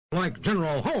Like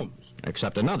General Holmes.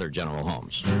 Except another General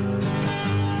Holmes.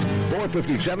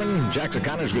 4:57, Jackson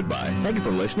Connor's goodbye. Thank you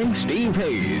for listening. Steve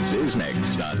Hayes is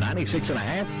next on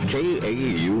 96.5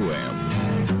 KAUM.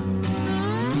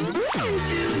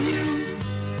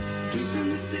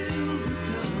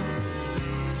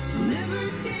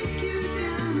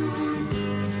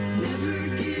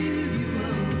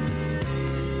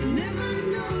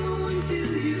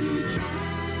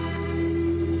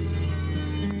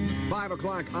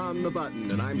 O'clock on the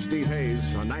button, and I'm Steve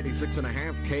Hayes on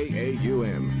 96.5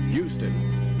 KAUM, Houston.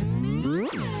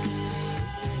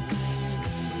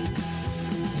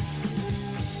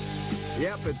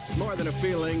 Yep, it's more than a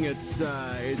feeling. It's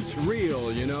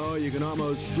real, you know. You can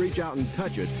almost reach out and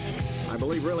touch it. I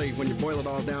believe, really, when you boil it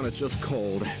all down, it's just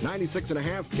cold.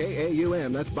 96.5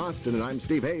 KAUM, that's Boston, and I'm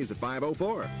Steve Hayes at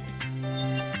 5:04.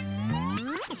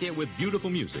 Here with beautiful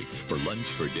music for lunch,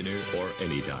 for dinner, or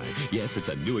anytime. Yes, it's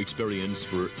a new experience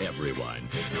for everyone.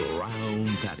 Crown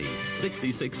Patty,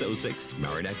 6606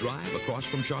 Marinette Drive, across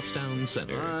from Sharpstown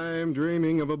Center. I'm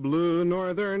dreaming of a blue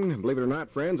northern. Believe it or not,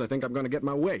 friends, I think I'm going to get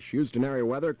my wish. Houston area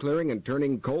weather clearing and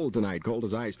turning cold tonight. Cold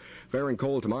as ice. Fair and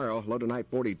cold tomorrow. Low tonight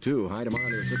 42. High tomorrow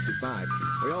near 65.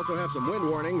 We also have some wind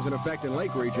warnings in effect in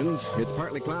lake regions. It's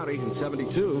partly cloudy and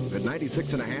 72 at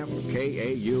 96.5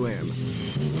 KAUM.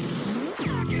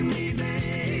 Rockin' me,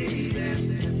 baby.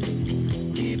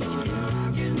 Keep on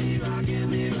rockin' me, baby,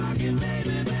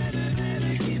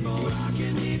 baby. Keep on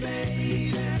rockin' me,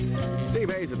 baby. Steve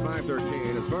Hayes at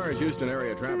 5:13. As far as Houston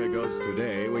area traffic goes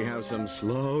today, we have some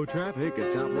slow traffic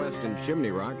at Southwest and Chimney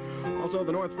Rock. Also,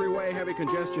 the North Freeway, heavy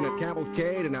congestion at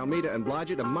Cavalcade and Alameda and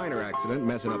Blodgett. A minor accident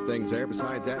messing up things there.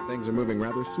 Besides that, things are moving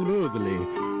rather smoothly.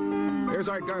 Here's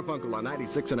Art Garfunkel on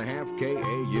 96.5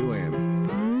 KAUM.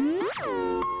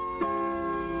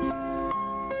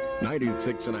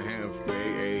 96.5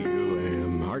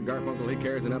 KAUM. Art Garfunkel, he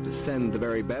cares enough to send the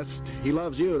very best. He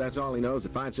loves you, that's all he knows.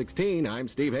 At 5:16, I'm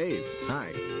Steve Hayes.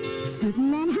 Hi.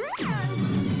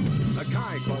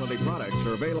 Akai quality products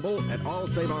are available at all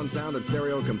Save-On Sound and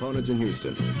Stereo Components in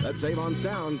Houston. That's Save-On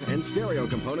Sound and Stereo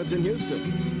Components in Houston.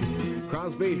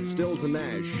 Crosby, Stills, and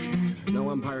Nash.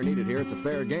 No umpire needed here. It's a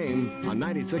fair game on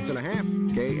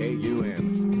 96.5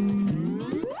 KAUM.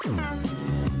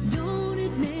 Don't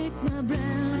it make my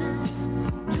brown eyes?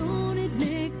 Don't it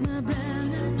make my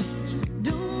brown eyes?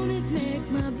 Don't it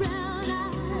make my brown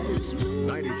eyes?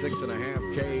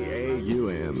 96.5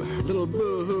 KAUM. Little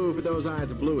boo-hoo for those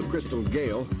eyes of blue with Crystal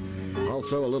Gale.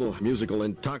 Also, a little musical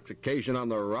intoxication on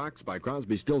the rocks by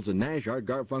Crosby, Stills, and Nash, Art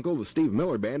Garfunkel, the Steve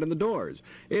Miller Band, and the Doors.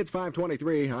 It's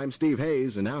 5:23. I'm Steve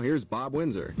Hayes, and now here's Bob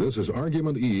Windsor. This is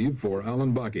Argument Eve for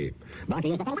Alan Bucky.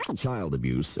 Child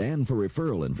abuse, and for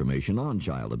referral information on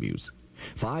child abuse.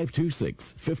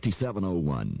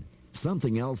 526-5701.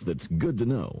 Something else that's good to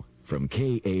know from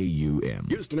KAUM.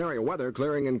 Houston area weather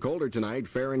clearing and colder tonight,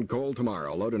 fair and cold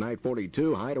tomorrow. Low tonight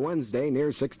 42, high to Wednesday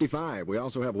near 65. We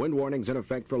also have wind warnings in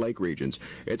effect for lake regions.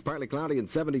 It's partly cloudy and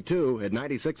 72 at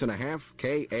 96.5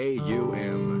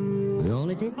 KAUM. The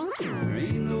only thing there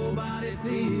ain't nobody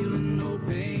feeling no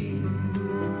pain.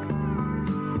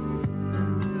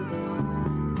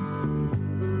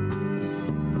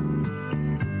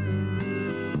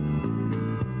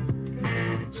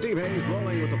 Steve Hayes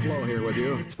rolling with the flow here with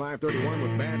you. It's 5:31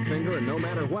 with Badfinger and No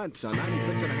Matter What on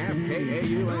 96.5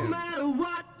 KAUM. No matter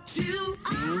what you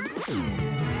are.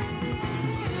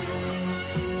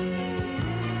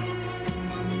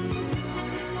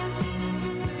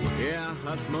 Yeah,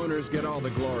 us moaners get all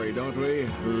the glory, don't we?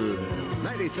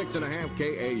 96.5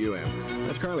 KAUM.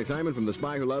 That's Carly Simon from The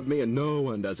Spy Who Loved Me, and no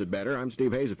one does it better. I'm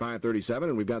Steve Hayes at 5:37,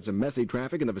 and we've got some messy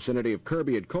traffic in the vicinity of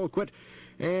Kirby at Colquitt.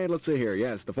 And let's see here.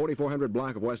 Yes, the 4400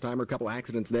 block of Westheimer, a couple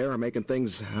accidents there are making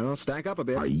things stack up a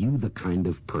bit. Are you the kind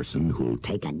of person who'll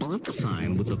take a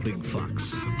sign with the big fox?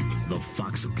 The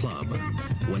Fox Club.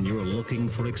 When you're looking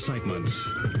for excitement,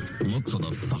 look for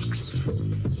the fox.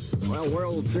 Well,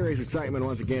 World Series excitement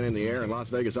once again in the air, and Las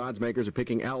Vegas odds makers are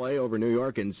picking L.A. over New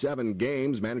York in 7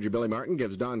 games. Manager Billy Martin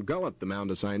gives Don Gullett the mound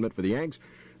assignment for the Yanks,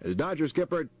 as Dodger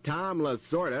skipper Tom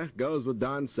Lasorda goes with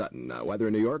Don Sutton. Weather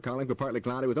in New York calling for partly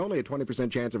cloudy with only a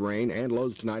 20% chance of rain, and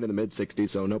lows tonight in the mid-60s,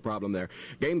 so no problem there.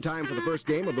 Game time for the first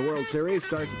game of the World Series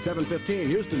starts at 7:15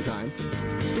 Houston time.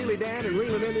 Steely Dan and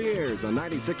Reelin' in the Years on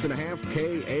 96.5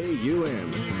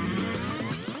 KAUM.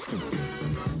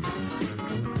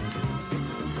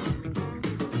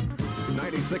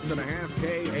 96.5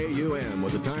 KAUM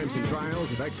with the times and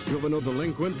trials of ex-juvenile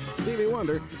delinquent Stevie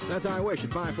Wonder. That's I Wish at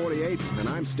 5:48, and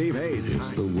I'm Steve Hayes.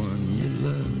 It's the one you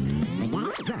love.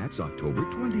 That's October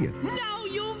 20th. Now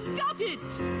you've got it!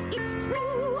 It's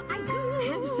true, I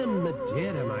do. Have some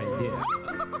Madeira, my dear.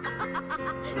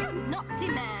 You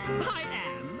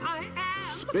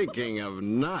Speaking of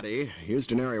naughty,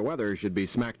 Houston area weather should be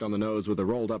smacked on the nose with a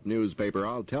rolled-up newspaper.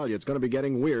 I'll tell you, it's going to be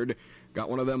getting weird. Got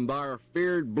one of them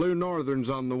feared blue northerns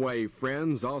on the way,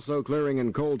 friends. Also clearing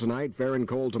and cold tonight, fair and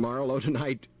cold tomorrow. Low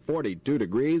tonight, 42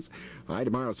 degrees. High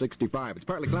tomorrow, 65. It's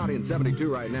partly cloudy and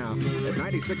 72 right now at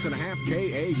 96.5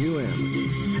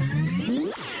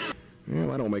 KAUM.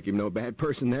 Well, I don't make him no bad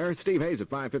person there. Steve Hayes at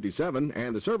 5:57,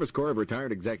 and the Service Corps of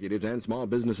Retired Executives and Small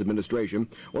Business Administration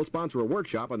will sponsor a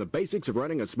workshop on the basics of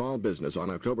running a small business on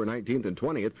October 19th and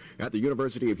 20th at the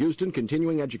University of Houston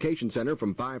Continuing Education Center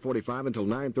from 5:45 until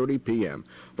 9:30 p.m.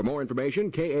 For more information,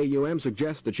 KAUM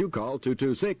suggests that you call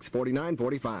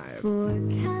 226-4945. For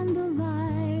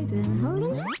candlelight and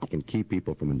holding can keep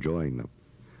people from enjoying them.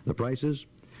 The prices?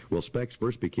 Well, Specs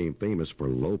first became famous for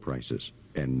low prices,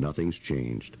 and nothing's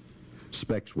changed.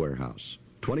 Specs Warehouse,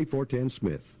 2410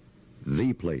 Smith,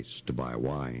 the place to buy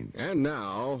wine. And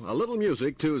now, a little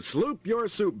music to sloop your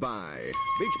soup by.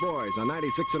 Beach Boys on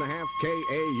 96.5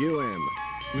 KAUM.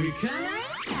 We can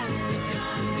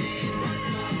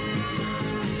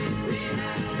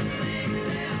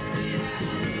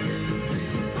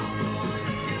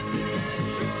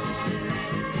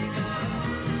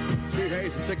Steve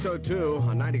Hayes at 6:02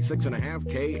 on 96.5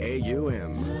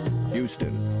 KAUM.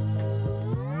 Houston.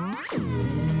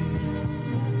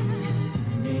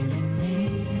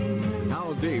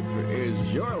 How deep is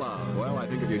your love? Well, I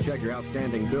think if you check your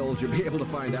outstanding bills, you'll be able to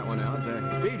find that one out.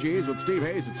 Bee Gees with Steve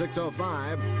Hayes at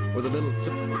 6:05 with a little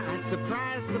surprise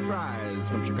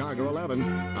from Chicago 11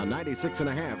 on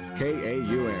 96.5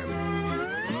 KAUM.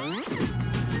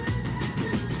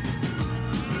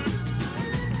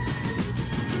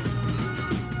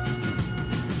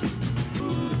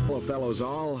 Fellows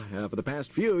all, for the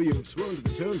past few, you've swooned to the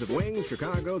tunes of Wings,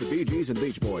 Chicago, the Bee Gees, and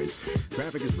Beach Boys.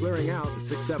 Traffic is clearing out at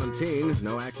 6:17.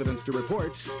 No accidents to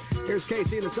report. Here's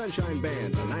Casey and the Sunshine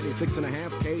Band on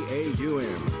 96.5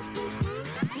 KAUM.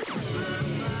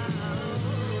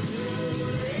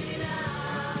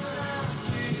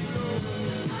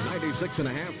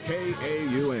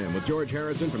 KAUM with George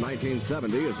Harrison from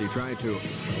 1970 as he tried to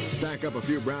stack up a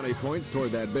few brownie points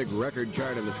toward that big record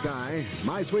chart in the sky.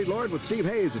 My Sweet Lord with Steve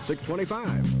Hayes at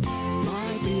 6:25.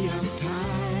 Might be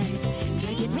uptight.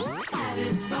 Take it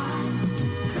satisfied.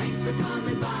 Thanks for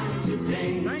coming by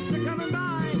today. Thanks for coming by.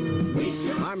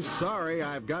 I'm sorry,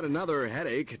 I've got another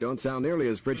headache. Don't sound nearly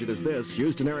as frigid as this.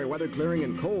 Houston area weather clearing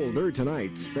and colder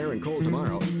tonight. Fair and cold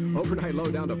tomorrow. Overnight low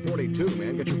down to 42,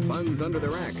 man. Get your buns under the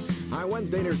rack. High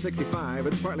Wednesday near 65.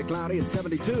 It's partly cloudy and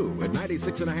 72 at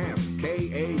 96.5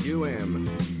 KAUM.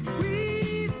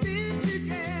 We've been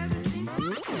together since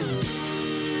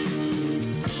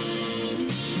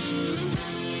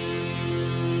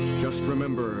Just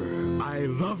remember, I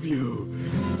love you.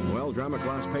 Well, drama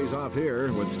class pays off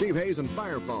here with Steve Hayes and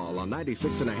Firefall on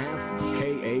 96.5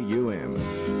 KAUM.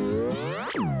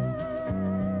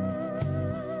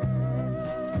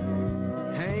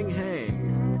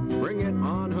 Hang, bring it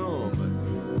on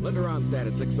home. Linda Ronstadt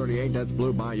at 6:38, that's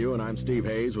Blue Bayou, and I'm Steve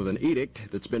Hayes with an edict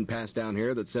that's been passed down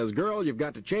here that says, girl, you've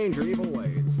got to change your evil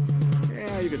ways.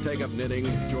 Yeah, you could take up knitting,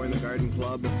 join the garden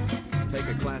club, take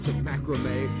a class of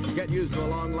macrame, get used to a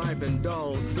long life in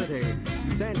Dull City.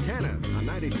 Santana on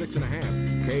 96.5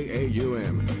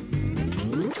 KAUM.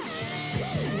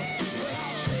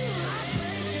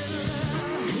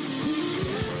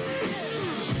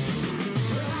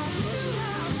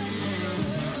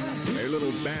 A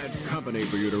little bad company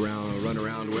for you to run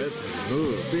around with.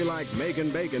 Ooh, feel like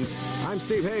making bacon. I'm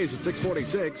Steve Hayes at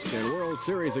 6:46, and World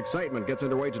Series excitement gets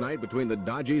underway tonight between the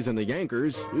Dodgers and the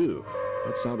Yankees. Ooh.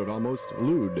 That sounded almost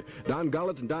lewd. Don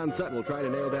Gullett and Don Sutton will try to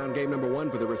nail down game number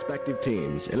 1 for the respective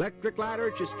teams. Electric Light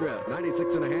Orchestra,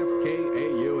 96.5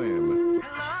 KAUM.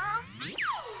 Hello?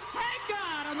 Thank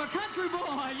God, I'm a country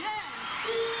boy, yeah!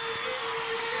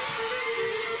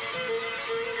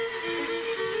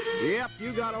 Yep,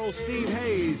 you got old Steve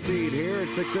Hayes seed here at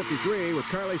 6:53 with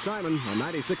Carly Simon on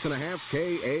 96.5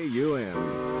 KAUM.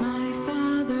 My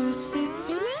father sits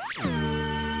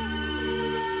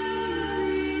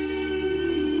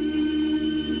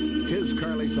Tis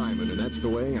Carly Simon, and that's the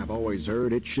way I've always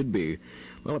heard it should be.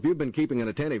 Well, if you've been keeping an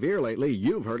attentive ear lately,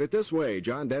 you've heard it this way.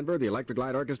 John Denver, the Electric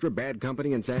Light Orchestra, Bad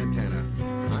Company, and Santana.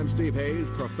 I'm Steve Hayes,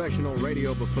 professional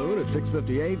radio buffoon at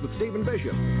 6:58 with Stephen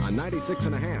Bishop on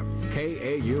 96.5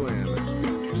 KAUM.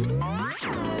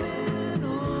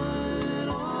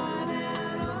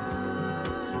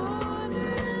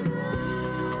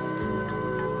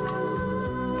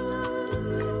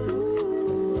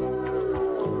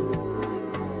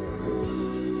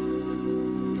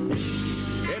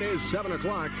 It is 7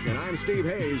 o'clock, and I'm Steve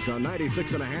Hayes on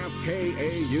 96.5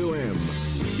 KAUM,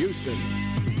 Houston.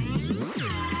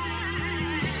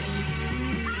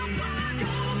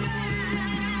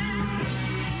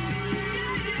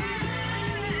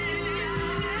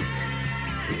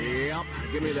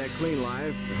 give me that clean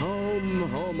life. Home,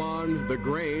 home on the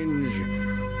Grange.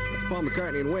 That's Paul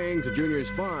McCartney and Wings at Junior's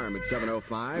Farm at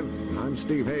 7:05. I'm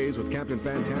Steve Hayes with Captain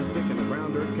Fantastic and the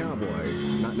Brown Dirt Cowboy.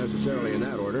 Not necessarily in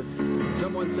that order.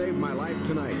 Someone Saved My Life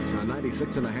Tonight on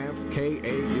 96.5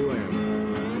 KAUM.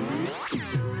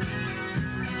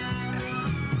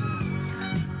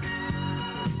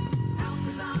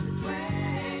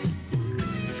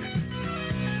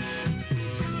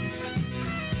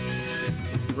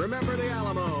 Remember the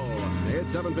Alamo. It's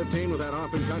 7:15 with that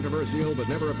often controversial but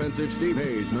never offensive Steve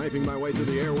Hayes knifing my way through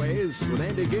the airways with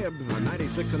Andy Gibb on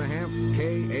 96.5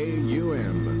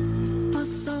 KAUM. For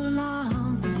so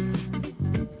long.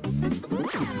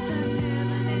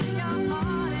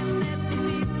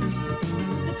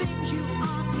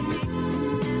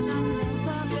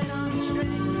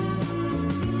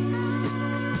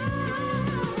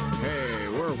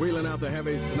 Wheeling out the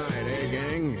heavies tonight, eh,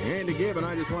 gang? Andy Gibb and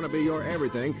I Just Want to Be Your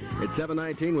Everything. It's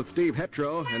 7:19 with Steve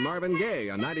Hetro and Marvin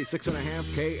Gaye on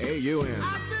 96.5 KAUM.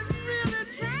 I've been really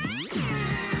trying.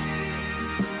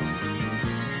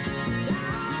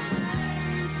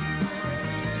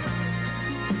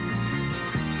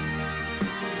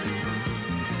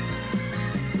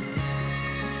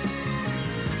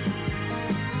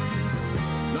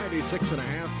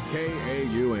 96.5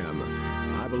 KAUM.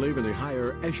 I believe in the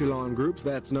higher echelon groups,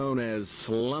 that's known as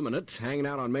slumming it, hanging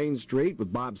out on Main Street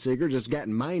with Bob Seger, just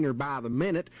getting minor by the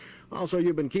minute. Also,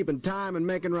 you've been keeping time and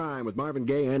making rhyme with Marvin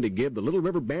Gaye, Andy Gibb, the Little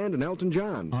River Band, and Elton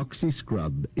John. Oxy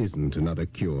Scrub isn't another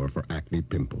cure for acne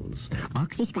pimples.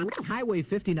 Oxy Scrub. Highway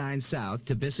 59 south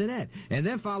to Bissonnet, and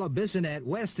then follow Bissonnet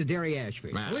west to Derry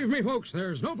Ashby. Believe me, folks,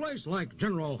 there's no place like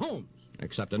General Holmes.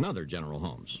 Except another General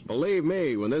Holmes. Believe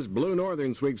me, when this blue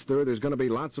northern sweeps through, there's going to be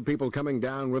lots of people coming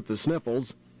down with the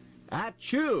sniffles.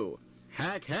 Achoo!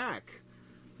 Hack, hack.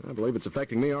 I believe it's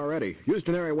affecting me already.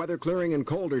 Houston area weather clearing and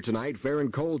colder tonight. Fair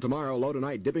and cold tomorrow. Low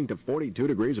tonight dipping to 42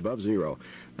 degrees above zero.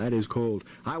 That is cold.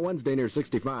 High Wednesday near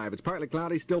 65. It's partly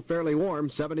cloudy, still fairly warm.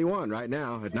 71 right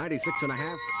now at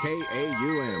 96.5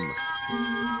 KAUM.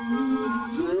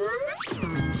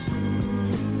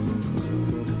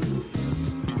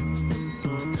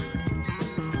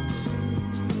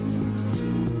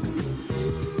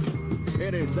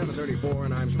 It is 7:34,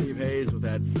 and I'm Steve Hayes with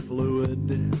that fluid,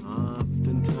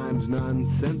 oftentimes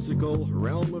nonsensical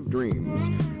realm of dreams.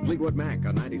 Fleetwood Mac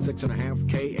on 96.5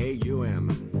 KAUM.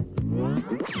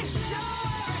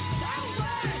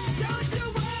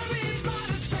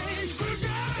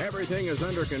 Everything is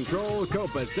under control,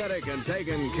 copacetic, and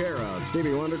taken care of.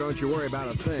 Stevie Wonder, don't you worry about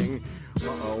a thing.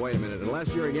 Uh-oh, wait a minute.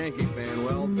 Unless you're a Yankee fan,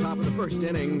 well, top of the first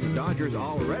inning, the Dodgers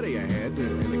already ahead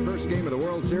in the first game of the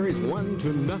World Series,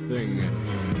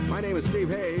 1-0. My name is Steve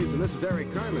Hayes, and this is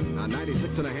Eric Carmen on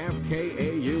 96.5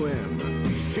 KAUM.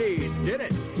 She did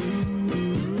it!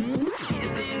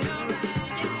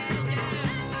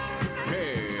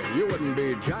 Hey, you wouldn't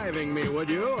be jiving me, would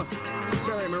you?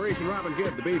 Barry Maurice and Robin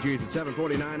Gibb, the Bee Gees at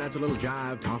 7:49. That's a little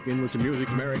jive, talking with some music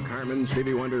from Eric Carmen,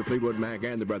 Stevie Wonder, Fleetwood Mac,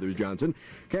 and the Brothers Johnson.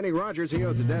 Kenny Rogers, he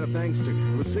owes a debt of thanks to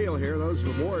Lucille here. Those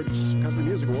awards, country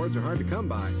music awards, are hard to come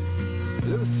by.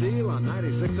 Lucille on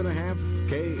 96.5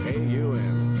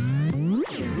 KAUM.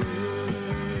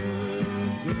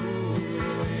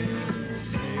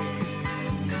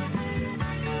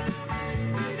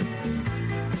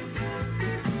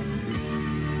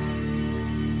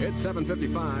 It's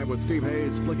 7:55 with Steve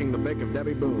Hayes flicking the bick of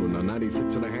Debbie Boone on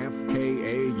 96.5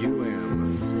 KAUM.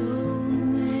 So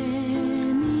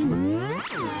many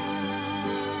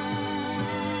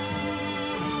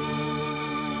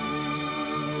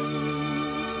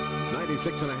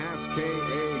 96.5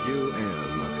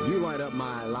 KAUM. You light up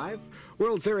my life.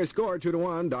 World Series score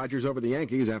 2-1. Dodgers over the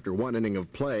Yankees after one inning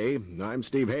of play. I'm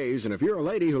Steve Hayes, and if you're a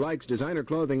lady who likes designer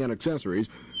clothing and accessories,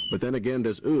 but then again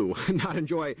does not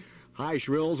enjoy high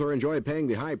shrills or enjoy paying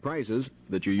the high prices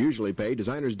that you usually pay,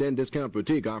 Designer's Den Discount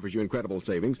Boutique offers you incredible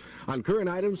savings on current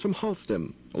items from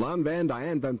Halston, Lon Van,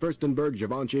 Diane Van Furstenberg,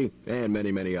 Givenchy, and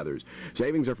many, many others.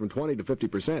 Savings are from 20 to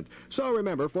 50%. So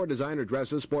remember, for designer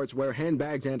dresses, sportswear,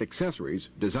 handbags, and accessories,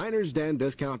 Designer's Den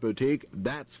Discount Boutique,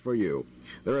 that's for you.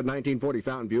 They're at 1940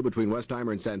 Fountain View between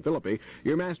Westheimer and San Felipe.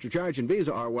 Your Master Charge and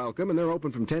Visa are welcome, and they're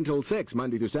open from 10 till 6,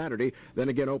 Monday through Saturday, then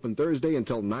again open Thursday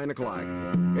until 9 o'clock.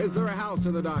 Is there a house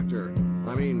in the doctor?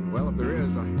 I mean, well, if there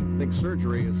is, I think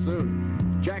surgery is soon.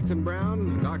 Jackson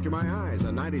Brown, Doctor My Eyes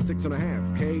on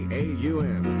 96.5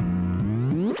 KAUM.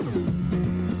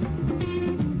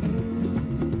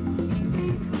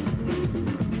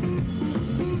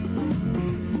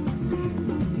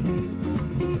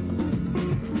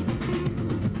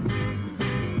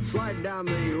 Sliding down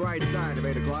the right side of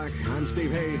 8 o'clock, I'm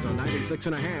Steve Hayes on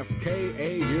 96.5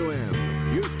 KAUM.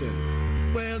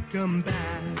 Houston. Welcome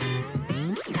back.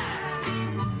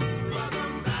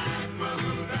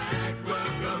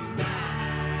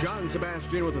 John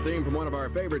Sebastian with the theme from one of our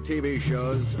favorite TV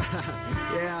shows.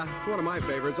 Yeah, it's one of my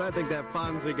favorites. I think that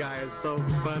Fonzie guy is so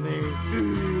funny.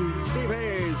 Steve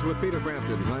Hayes with Peter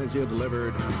Frampton. Finds you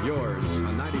delivered yours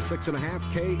on 96.5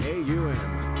 KAUM.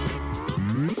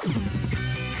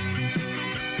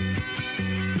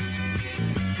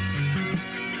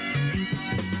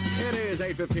 It is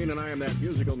 8:15 and I am that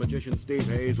musical magician Steve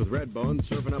Hayes with Redbone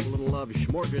serving up a little love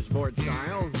smorgasbord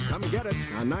style. Come get it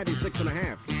on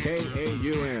 96.5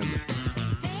 KAUM.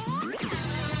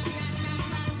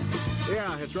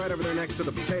 Yeah, it's right over there next to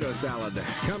the potato salad.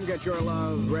 Come get your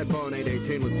love. Redbone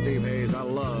 818 with Steve Hayes. I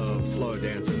love slow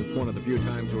dancing. It's one of the few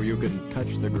times where you can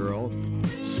touch the girl,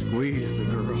 squeeze the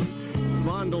girl,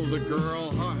 fondle the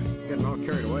girl. Oh, getting all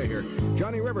carried away here.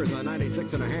 Johnny Rivers on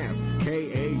 96.5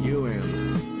 KAUM.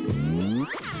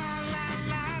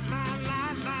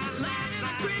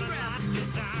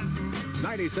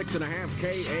 96.5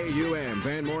 KAUM.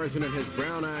 Van Morrison and his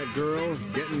brown-eyed girl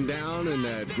getting down in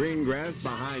that green grass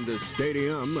behind the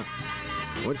stadium.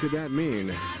 What could that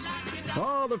mean?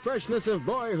 Oh, the freshness of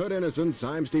boyhood innocence.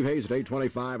 I'm Steve Hayes at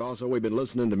 8:25. Also, we've been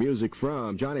listening to music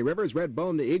from Johnny Rivers,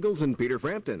 Redbone, the Eagles, and Peter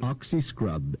Frampton. Oxy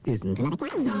Scrub isn't it? So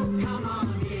come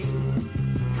on in,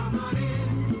 come on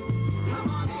in, come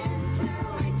on in to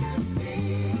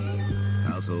HFC.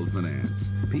 Household Finance.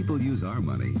 People use our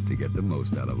money to get the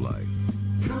most out of life.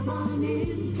 Come on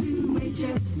in to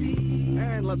HFC.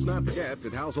 And let's not forget,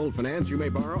 at Household Finance, you may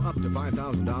borrow up to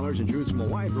 $5,000 and choose from a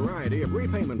wide variety of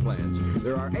repayment plans.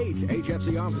 There are 8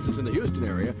 HFC offices in the Houston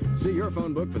area. See your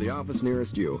phone book for the office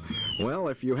nearest you. Well,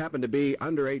 if you happen to be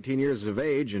under 18 years of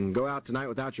age and go out tonight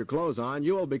without your clothes on,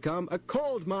 you will become a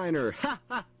coal miner. Ha,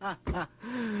 ha, ha, ha.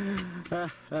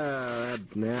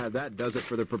 That does it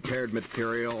for the prepared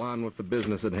material. On with the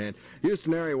business at hand.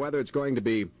 Houston area weather, it's going to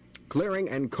be clearing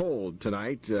and cold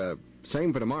tonight.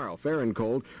 Same for tomorrow. Fair and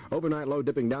cold. Overnight low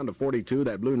dipping down to 42.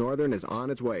 That blue northern is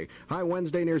on its way. High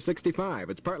Wednesday near 65.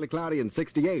 It's partly cloudy and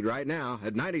 68 right now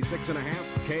at 96.5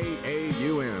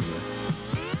 KAUM.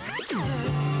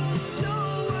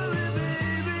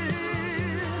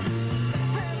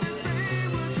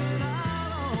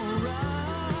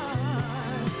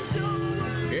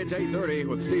 It's 8:30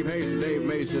 with Steve Hayes and Dave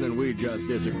Mason, and we just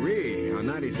disagree on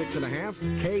 96.5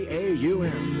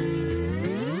 KAUM.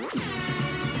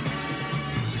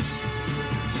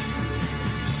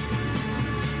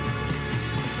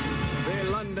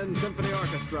 London Symphony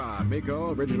Orchestra.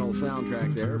 Miko, original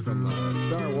soundtrack there from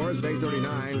Star Wars at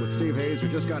 8:39 with Steve Hayes, who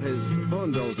just got his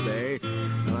phone bill today.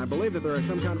 And I believe that there is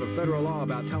some kind of a federal law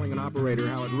about telling an operator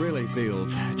how it really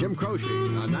feels. Jim Croce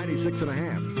on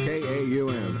 96.5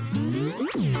 KAUM.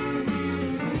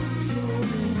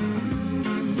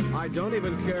 I don't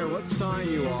even care what sign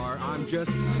you are. I'm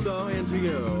just so into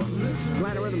you.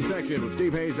 Planet Rhythm section with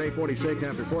Steve Hayes, 8:46.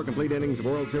 After 4 complete innings of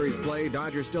World Series play,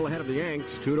 Dodgers still ahead of the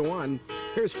Yanks, 2-1.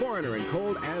 Here's Foreigner and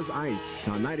Cold as Ice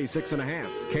on 96.5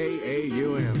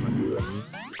 KAUM.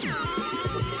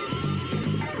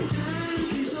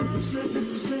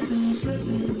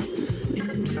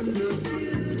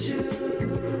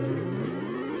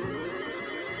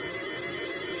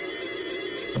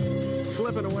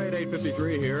 Slipping away at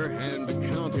 8:53 here and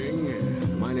counting.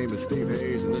 My name is Steve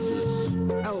Hayes, and this is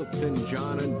Elton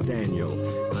John and Daniel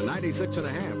on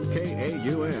 96.5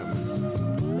 KAUM.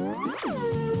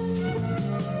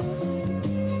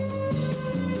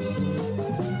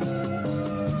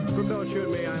 From Don't Shoot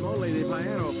Me, I'm only the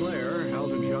piano player.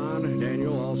 Elton John,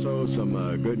 Daniel, also some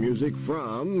good music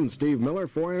from Steve Miller,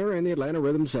 Foreigner, and the Atlanta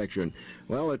Rhythm section.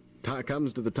 Well, it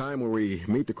comes to the time where we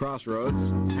meet the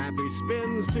crossroads. Happy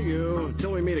spins to you.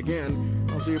 Until we meet again,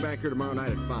 I'll see you back here tomorrow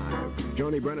night at 5.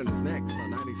 Joni Brennan is next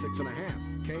on 96.5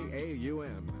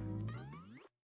 KAUM.